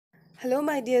Hello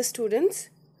my dear students.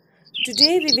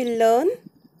 Today we will learn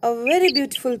a very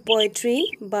beautiful poetry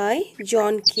by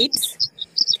John Keats,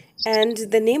 and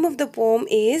the name of the poem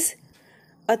is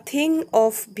A Thing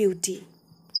of Beauty.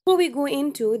 Before we go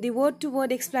into the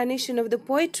word-to-word explanation of the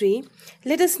poetry,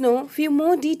 let us know a few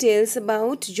more details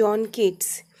about John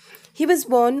Keats. He was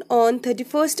born on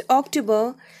 31st October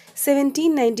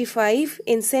 1795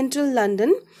 in central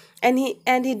London, and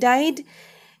he died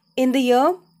in the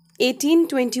year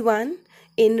 1821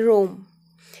 in Rome.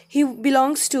 He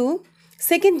belongs to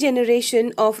second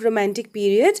generation of Romantic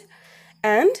period,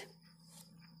 and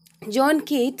John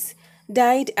Keats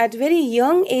died at very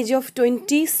young age of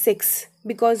 26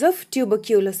 because of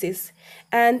tuberculosis.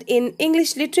 And in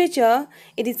English literature,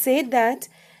 it is said that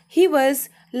he was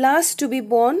last to be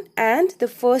born and the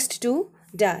first to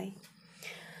die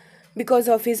because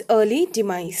of his early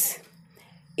demise.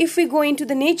 If we go into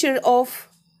the nature of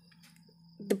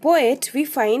the poet, we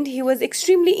find he was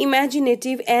extremely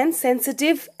imaginative and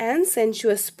sensitive and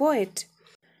sensuous poet.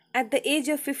 At the age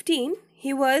of 15,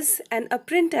 he was an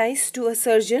apprentice to a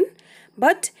surgeon,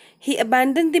 but he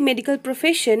abandoned the medical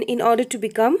profession in order to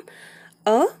become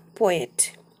a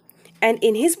poet. And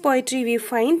in his poetry, we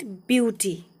find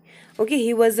beauty. Okay,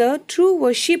 he was a true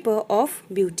worshipper of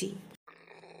beauty.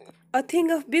 A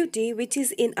Thing of Beauty, which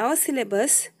is in our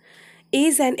syllabus,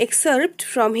 is an excerpt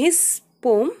from his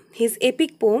poem, his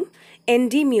epic poem,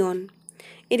 Endymion.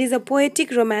 It is a poetic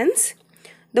romance.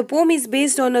 The poem is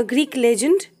based on a Greek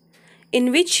legend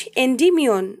in which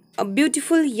Endymion, a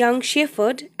beautiful young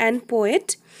shepherd and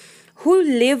poet who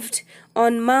lived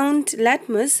on Mount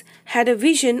Latmus, had a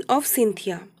vision of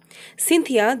Cynthia,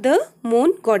 the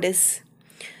moon goddess.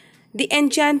 The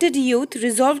enchanted youth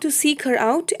resolved to seek her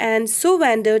out and so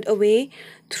wandered away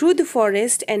through the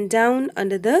forest and down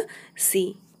under the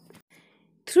sea.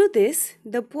 Through this,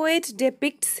 the poet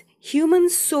depicts human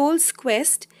soul's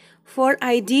quest for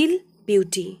ideal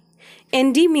beauty.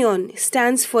 Endymion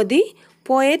stands for the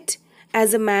poet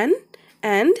as a man,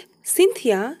 and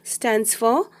Cynthia stands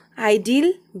for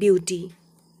ideal beauty.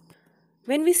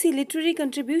 When we see literary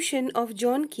contribution of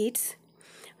John Keats,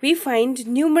 we find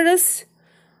numerous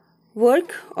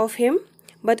work of him,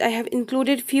 but I have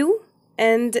included few,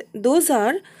 and those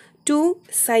are To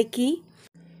Psyche,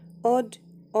 Ode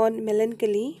on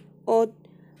Melancholy, Ode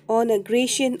on a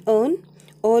Grecian Urn,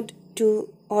 Ode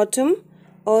to Autumn,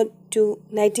 Ode to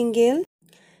Nightingale,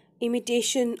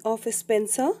 Imitation of a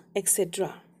Spencer,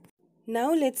 etc.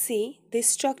 Now let's see the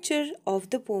structure of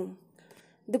the poem.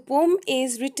 The poem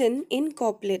is written in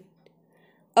couplet.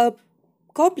 A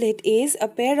couplet is a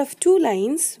pair of two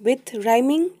lines with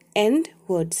rhyming end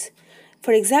words.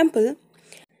 For example,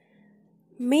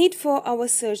 made for our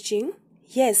searching,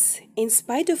 yes, in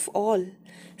spite of all,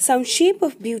 some shape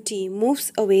of beauty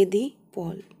moves away the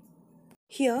pall.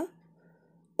 Here,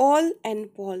 all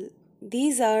and pall,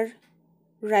 these are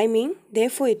rhyming,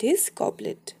 therefore it is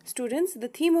couplet. Students, the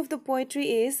theme of the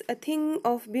poetry is A Thing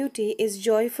of Beauty is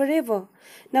Joy Forever.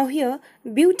 Now here,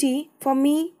 beauty, for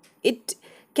me, it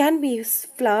can be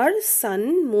flower,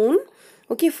 sun, moon.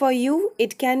 Okay, for you,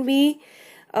 it can be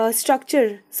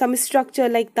structure, some structure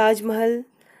like Taj Mahal,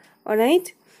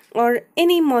 alright, or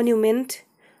any monument,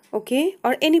 okay,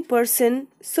 or any person.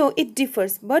 So it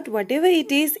differs, but whatever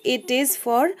it is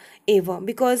forever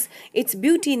because its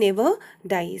beauty never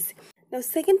dies. Now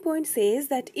second point says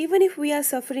that even if we are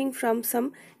suffering from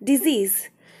some disease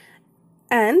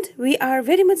and we are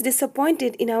very much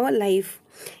disappointed in our life,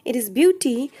 it is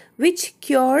beauty which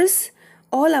cures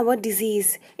all our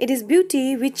disease. It is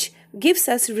beauty which gives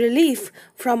us relief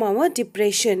from our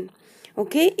depression.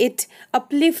 Okay, it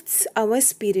uplifts our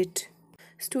spirit.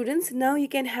 Students, now you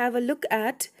can have a look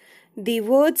at the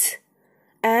words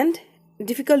and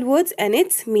difficult words and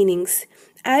its meanings.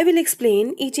 I will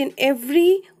explain each and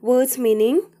every word's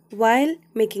meaning while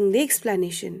making the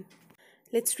explanation.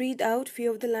 Let's read out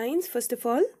few of the lines. First of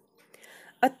all,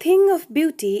 a thing of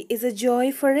beauty is a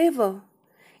joy forever.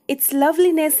 Its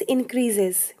loveliness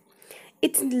increases.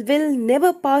 It will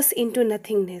never pass into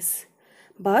nothingness,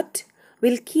 but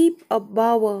will keep a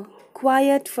bower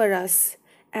quiet for us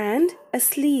and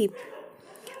asleep,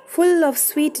 full of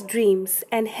sweet dreams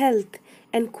and health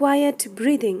and quiet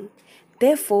breathing.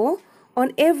 Therefore,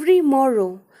 on every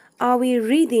morrow are we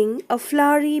wreathing a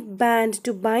flowery band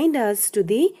to bind us to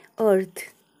the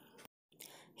earth.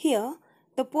 Here,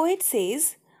 the poet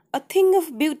says, a thing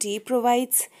of beauty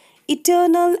provides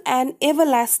eternal and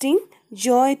everlasting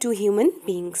joy to human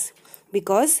beings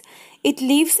because it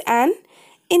leaves an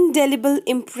indelible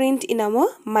imprint in our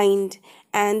mind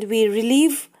and we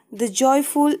relive the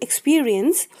joyful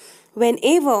experience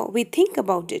whenever we think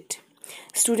about it.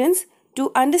 Students,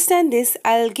 To understand this,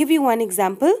 I'll give you one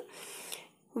example.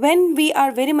 When we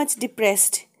are very much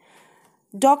depressed,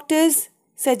 doctors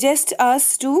suggest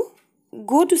us to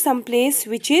go to some place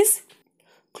which is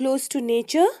close to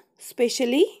nature,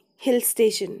 especially hill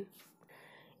station.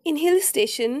 In hill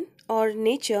station or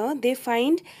nature, they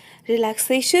find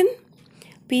relaxation,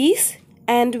 peace,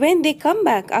 and when they come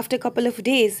back after a couple of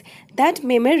days, that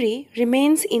memory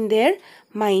remains in their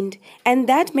mind, and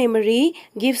that memory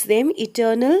gives them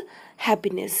eternal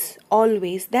happiness,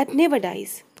 always, that never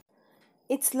dies.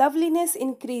 Its loveliness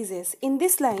increases. In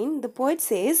this line, the poet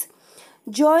says,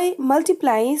 joy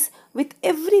multiplies with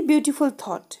every beautiful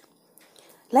thought.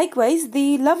 Likewise,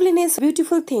 the loveliness of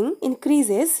beautiful thing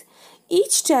increases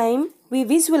each time we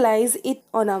visualize it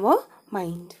on our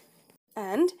mind.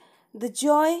 And the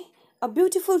joy a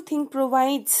beautiful thing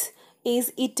provides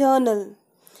is eternal.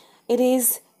 It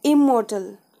is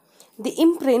immortal. The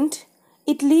imprint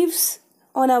it leaves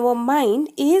on our mind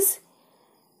is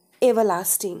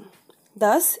everlasting.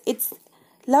 Thus, its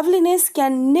loveliness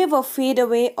can never fade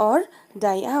away or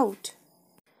die out.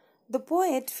 The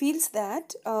poet feels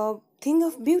that a thing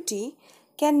of beauty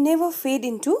can never fade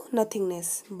into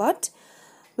nothingness, but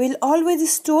will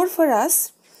always store for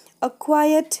us a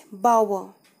quiet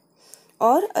bower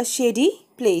or a shady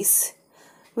place,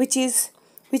 which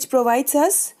provides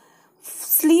us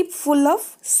sleep full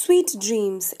of sweet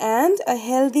dreams and a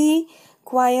healthy,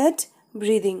 quiet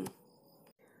breathing.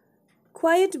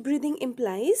 Quiet breathing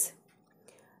implies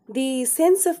the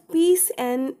sense of peace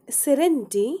and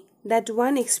serenity that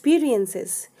one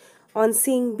experiences on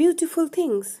seeing beautiful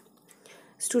things.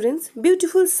 Students,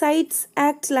 beautiful sights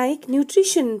act like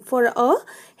nutrition for a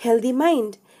healthy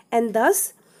mind and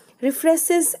thus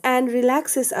refreshes and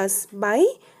relaxes us by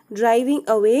driving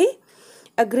away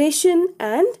aggression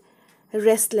and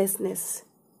restlessness.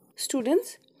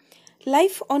 Students,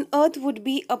 life on earth would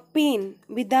be a pain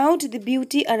without the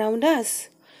beauty around us.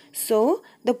 So,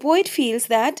 the poet feels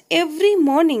that every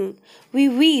morning we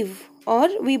weave or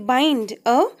we bind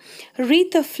a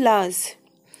wreath of flowers,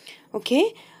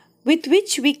 okay, with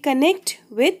which we connect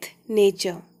with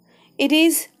nature. It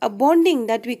is a bonding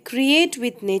that we create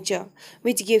with nature,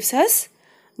 which gives us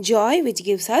joy, which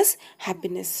gives us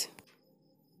happiness.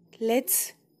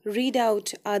 Let's read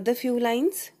out other few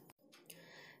lines.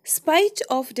 Spite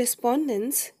of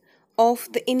despondence, of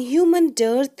the inhuman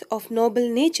dearth of noble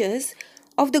natures,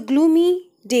 of the gloomy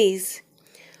days,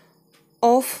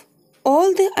 of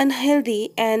all the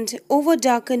unhealthy and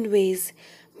over-darkened ways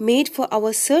made for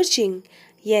our searching,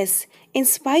 yes, in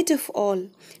spite of all,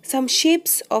 some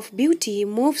shapes of beauty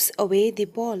moves away the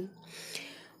pall.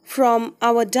 From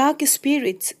our dark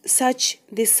spirits, such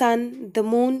the sun, the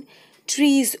moon,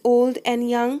 trees old and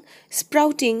young,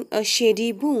 sprouting a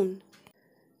shady boon.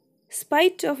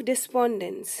 Spite of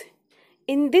despondence.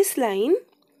 In this line,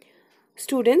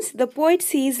 students, the poet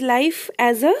sees life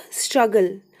as a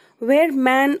struggle, where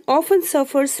man often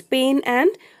suffers pain and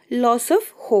loss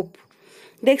of hope.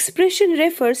 The expression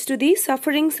refers to the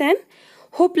sufferings and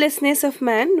hopelessness of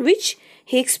man which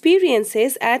he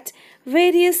experiences at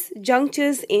various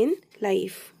junctures in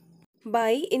life.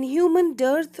 By inhuman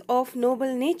dearth of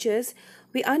noble natures,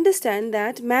 we understand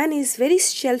that man is very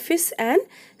selfish and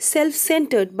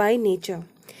self-centered by nature.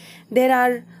 There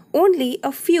are only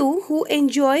a few who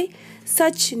enjoy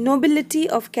such nobility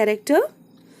of character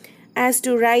as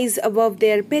to rise above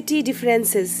their petty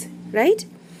differences, right?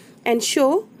 And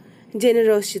show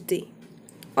generosity.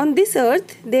 On this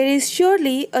earth, there is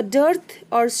surely a dearth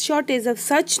or shortage of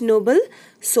such noble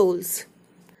souls.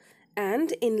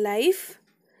 And in life,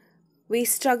 we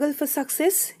struggle for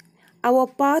success. Our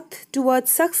path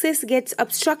towards success gets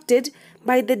obstructed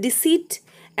by the deceit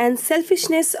and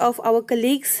selfishness of our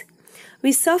colleagues.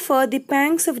 We suffer the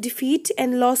pangs of defeat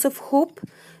and loss of hope,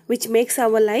 which makes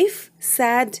our life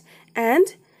sad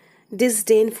and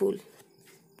disdainful.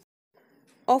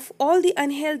 Of all the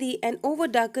unhealthy and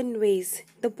over-darkened ways,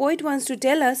 the poet wants to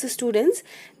tell us, students,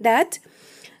 that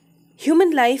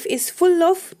human life is full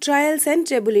of trials and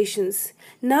tribulations.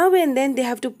 Now and then they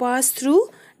have to pass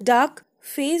through dark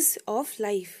phase of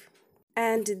life.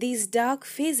 And these dark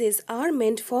phases are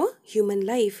meant for human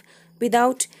life.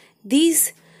 Without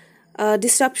these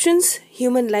disruptions,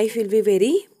 human life will be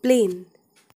very plain.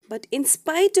 But in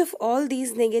spite of all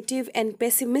these negative and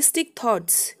pessimistic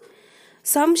thoughts,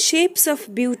 some shapes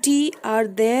of beauty are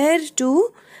there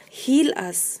to heal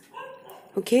us.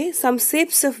 Okay, some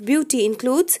shapes of beauty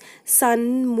includes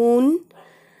sun, moon,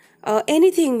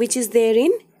 anything which is there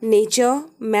in nature,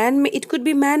 man-made. It could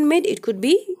be man-made, it could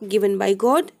be given by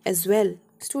God as well.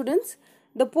 Students,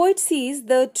 the poet sees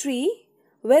the tree,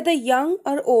 whether young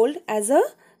or old, as a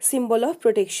symbol of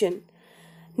protection.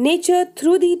 Nature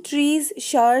through the trees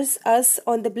showers us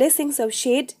on the blessings of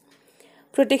shade,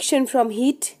 protection from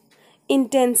heat,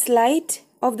 intense light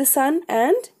of the sun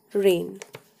and rain.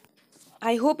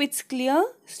 I hope it's clear.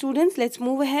 Students, let's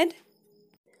move ahead.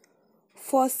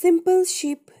 For simple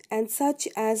sheep and such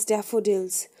as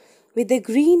daffodils, with the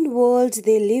green world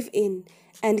they live in,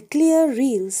 and clear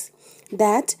reels,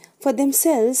 that for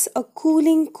themselves a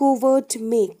cooling covert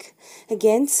make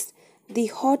against the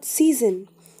hot season,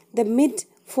 the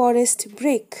mid-forest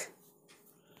brake,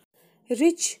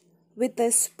 rich with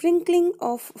a sprinkling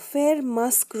of fair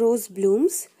musk rose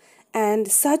blooms, and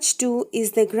such too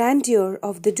is the grandeur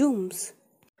of the dooms.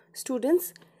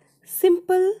 Students,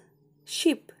 simple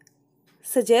sheep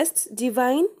suggests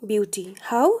divine beauty.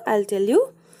 How? I'll tell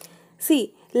you.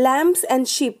 See, lambs and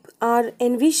sheep are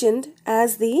envisioned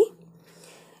as the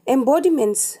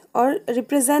embodiments or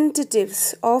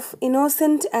representatives of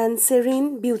innocent and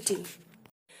serene beauty.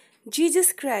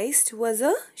 Jesus Christ was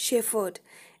a shepherd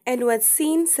and was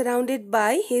seen surrounded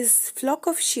by his flock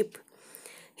of sheep,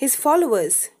 his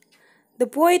followers. The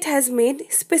poet has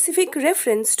made specific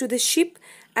reference to the sheep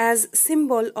as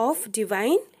symbol of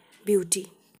divine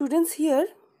beauty. Students, here,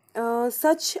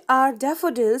 such are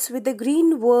daffodils with the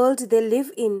green world they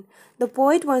live in. The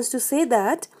poet wants to say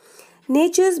that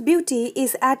nature's beauty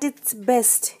is at its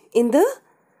best in the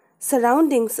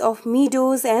surroundings of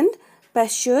meadows and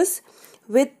pastures,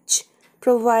 which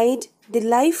provide the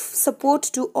life support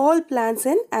to all plants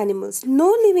and animals.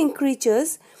 No living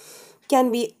creatures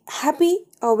can be happy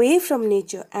away from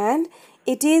nature, and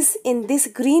it is in this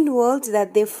green world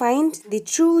that they find the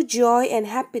true joy and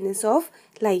happiness of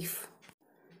life.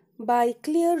 By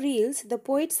clear reels, the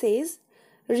poet says,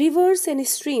 rivers and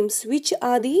streams, which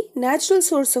are the natural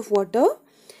source of water,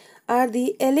 are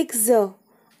the elixir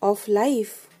of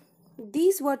life.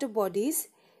 These water bodies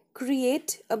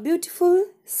create a beautiful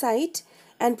sight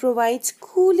and provides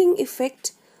cooling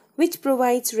effect, which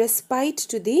provides respite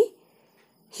to the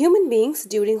human beings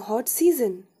during hot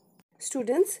season.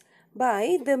 Students,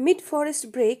 by the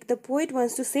mid-forest break, the poet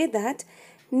wants to say that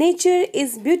nature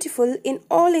is beautiful in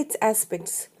all its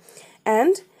aspects,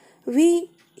 and we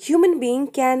human being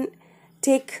can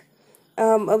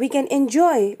we can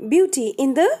enjoy beauty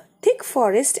in the thick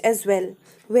forest as well,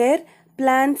 where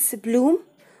plants bloom,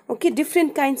 okay,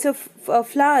 different kinds of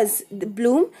flowers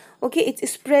bloom, okay, it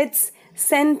spreads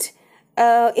scent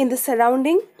in the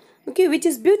surrounding, okay, which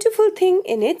is beautiful thing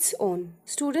in its own.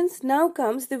 Students, now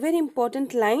comes the very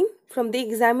important line from the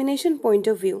examination point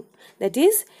of view, that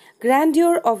is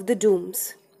grandeur of the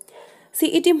dooms.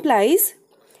 See, it implies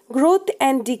growth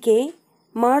and decay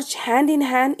march hand in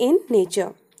hand in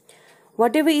nature.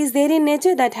 Whatever is there in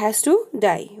nature, that has to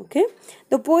die, okay.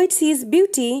 The poet sees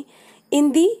beauty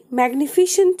in the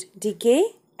magnificent decay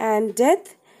and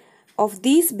death of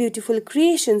these beautiful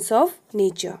creations of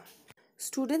nature.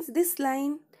 Students, this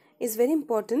line is very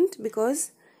important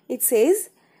because it says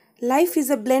life is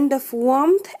a blend of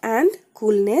warmth and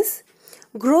coolness,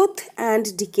 growth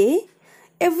and decay.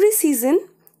 Every season,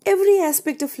 every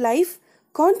aspect of life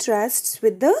contrasts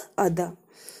with the other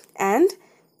and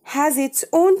has its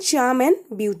own charm and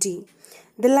beauty.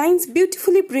 The lines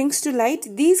beautifully brings to light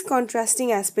these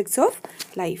contrasting aspects of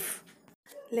life.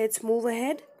 Let's move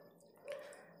ahead.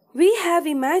 We have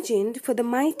imagined for the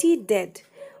mighty dead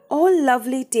all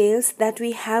lovely tales that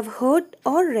we have heard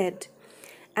or read,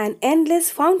 an endless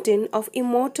fountain of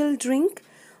immortal drink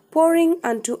pouring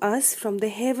unto us from the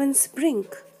heaven's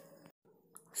brink.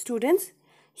 Students,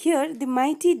 here the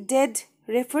mighty dead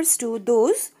refers to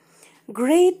those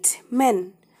great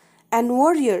men and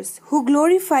warriors who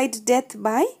glorified death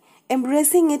by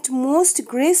embracing it most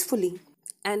gracefully.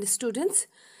 And students,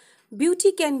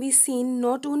 beauty can be seen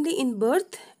not only in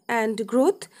birth and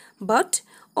growth, but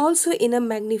also in a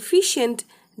magnificent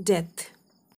death.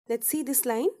 Let's see this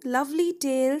line. Lovely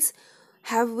tales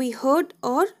have we heard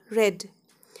or read.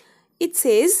 It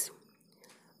says,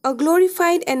 a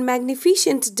glorified and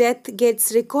magnificent death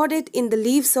gets recorded in the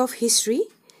leaves of history,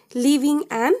 leaving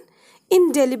an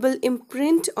indelible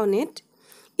imprint on it.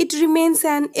 It remains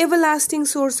an everlasting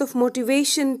source of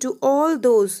motivation to all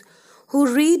those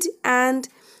who read and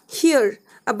hear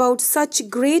about such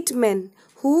great men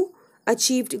who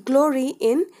achieved glory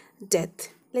in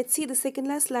death. Let's see the second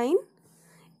last line.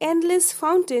 Endless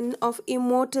fountain of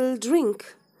immortal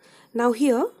drink. Now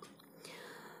here,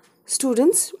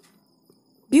 students,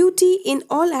 beauty in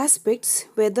all aspects,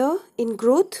 whether in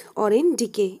growth or in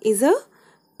decay, is a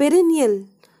perennial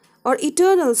or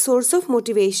eternal source of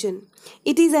motivation.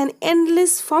 It is an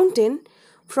endless fountain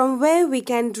from where we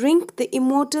can drink the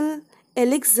immortal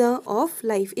elixir of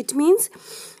life. It means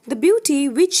the beauty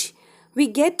which we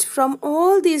get from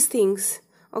all these things,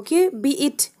 Okay, be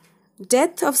it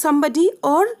death of somebody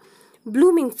or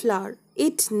blooming flower,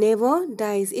 it never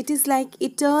dies. It is like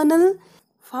eternal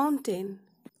fountain.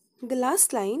 The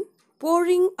last line,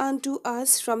 pouring unto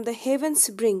us from the heaven's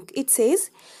brink, it says,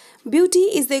 beauty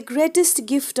is the greatest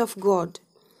gift of God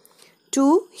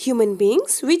to human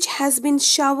beings, which has been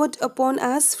showered upon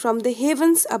us from the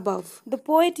heavens above. The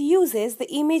poet uses the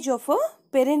image of a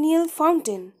perennial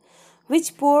fountain,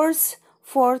 which pours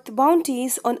forth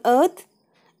bounties on earth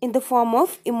in the form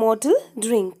of immortal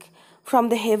drink from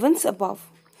the heavens above.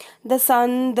 The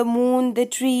sun, the moon, the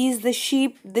trees, the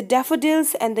sheep, the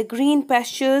daffodils, and the green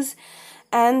pastures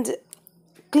and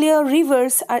clear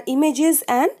rivers are images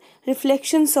and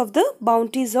reflections of the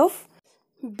bounties of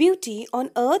beauty on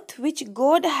earth which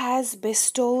God has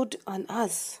bestowed on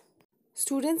us.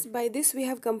 Students, by this we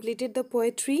have completed the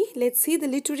poetry. Let's see the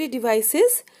literary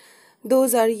devices.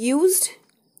 Those are used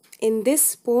in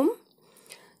this poem.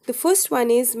 The first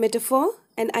one is metaphor,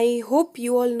 and I hope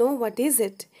you all know what is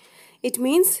it. It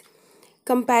means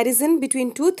comparison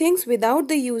between two things without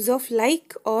the use of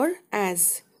like or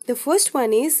as. The first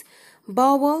one is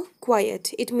bower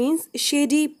quiet. It means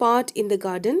shady part in the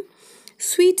garden.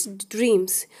 Sweet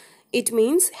dreams. It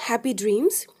means happy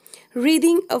dreams.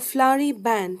 Wreathing a flowery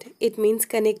band. It means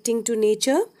connecting to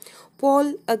nature.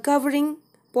 Pall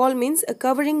means a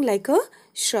covering like a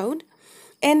shroud.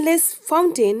 Endless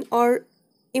fountain or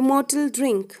immortal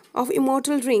drink.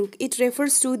 It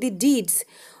refers to the deeds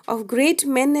of great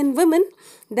men and women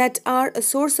that are a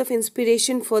source of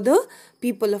inspiration for the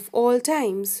people of all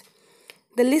times.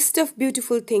 The list of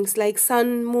beautiful things like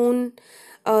sun, moon,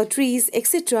 trees,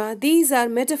 etc. These are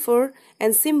metaphor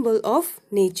and symbol of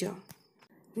nature.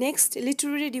 Next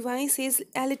literary device is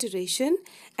alliteration,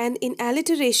 and in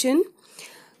alliteration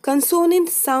consonant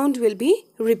sound will be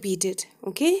repeated.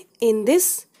 Okay, in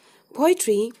this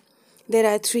poetry there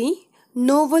are three.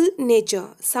 Novel nature,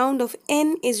 sound of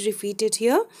N is repeated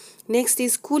here. Next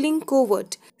is cooling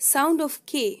covert, sound of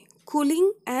K,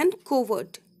 cooling and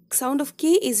covert, sound of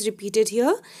K is repeated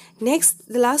here. Next,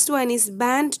 the last one is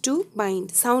band to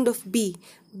bind, sound of B,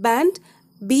 band,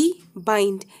 B,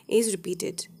 bind is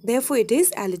repeated. Therefore, it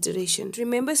is alliteration.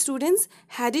 Remember students,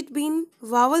 had it been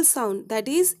vowel sound, that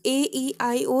is A, E,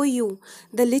 I, O, U,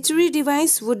 the literary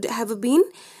device would have been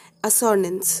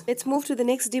assonance. Let's move to the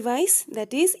next device,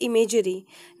 that is imagery.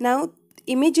 Now,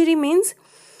 imagery means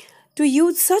to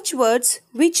use such words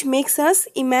which makes us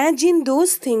imagine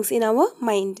those things in our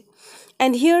mind.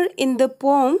 And here in the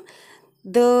poem,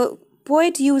 the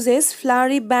poet uses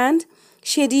flowery band,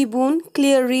 shady boon,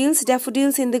 clear reels,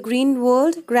 daffodils in the green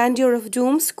world, grandeur of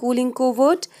dooms, cooling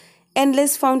covert,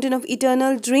 endless fountain of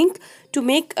eternal drink to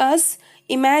make us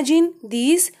imagine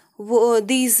these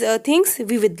things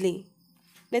vividly.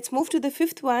 Let's move to the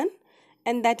fifth one,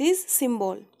 and that is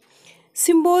symbol.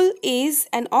 Symbol is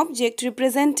an object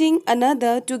representing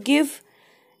another to give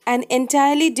an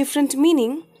entirely different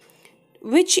meaning,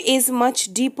 which is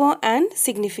much deeper and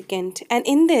significant. And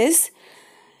in this,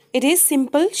 it is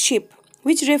simple sheep,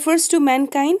 which refers to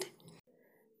mankind,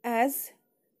 as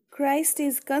Christ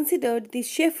is considered the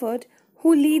shepherd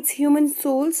who leads human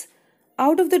souls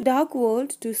out of the dark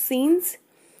world to sins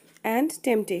and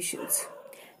temptations.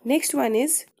 Next one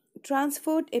is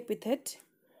transferred epithet,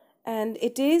 and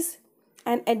it is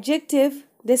an adjective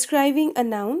describing a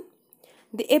noun.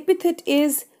 The epithet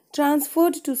is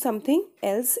transferred to something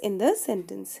else in the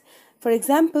sentence. For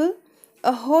example,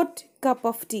 a hot cup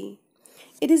of tea.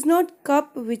 It is not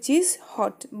cup which is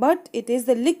hot, but it is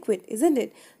the liquid, isn't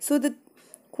it? So the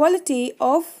quality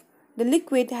of the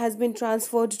liquid has been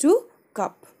transferred to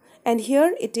cup. And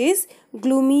here it is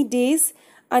gloomy days,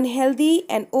 unhealthy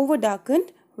and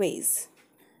overdarkened ways.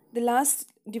 The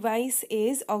last device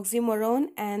is oxymoron,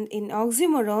 and in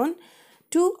oxymoron,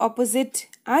 two opposite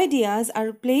ideas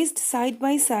are placed side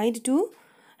by side to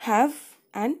have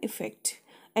an effect.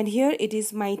 And here it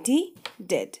is mighty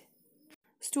dead.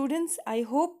 Students, I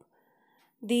hope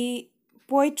the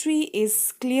poetry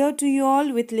is clear to you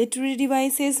all with literary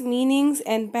devices, meanings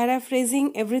and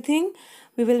paraphrasing everything.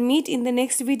 We will meet in the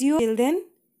next video. Till then,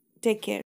 take care.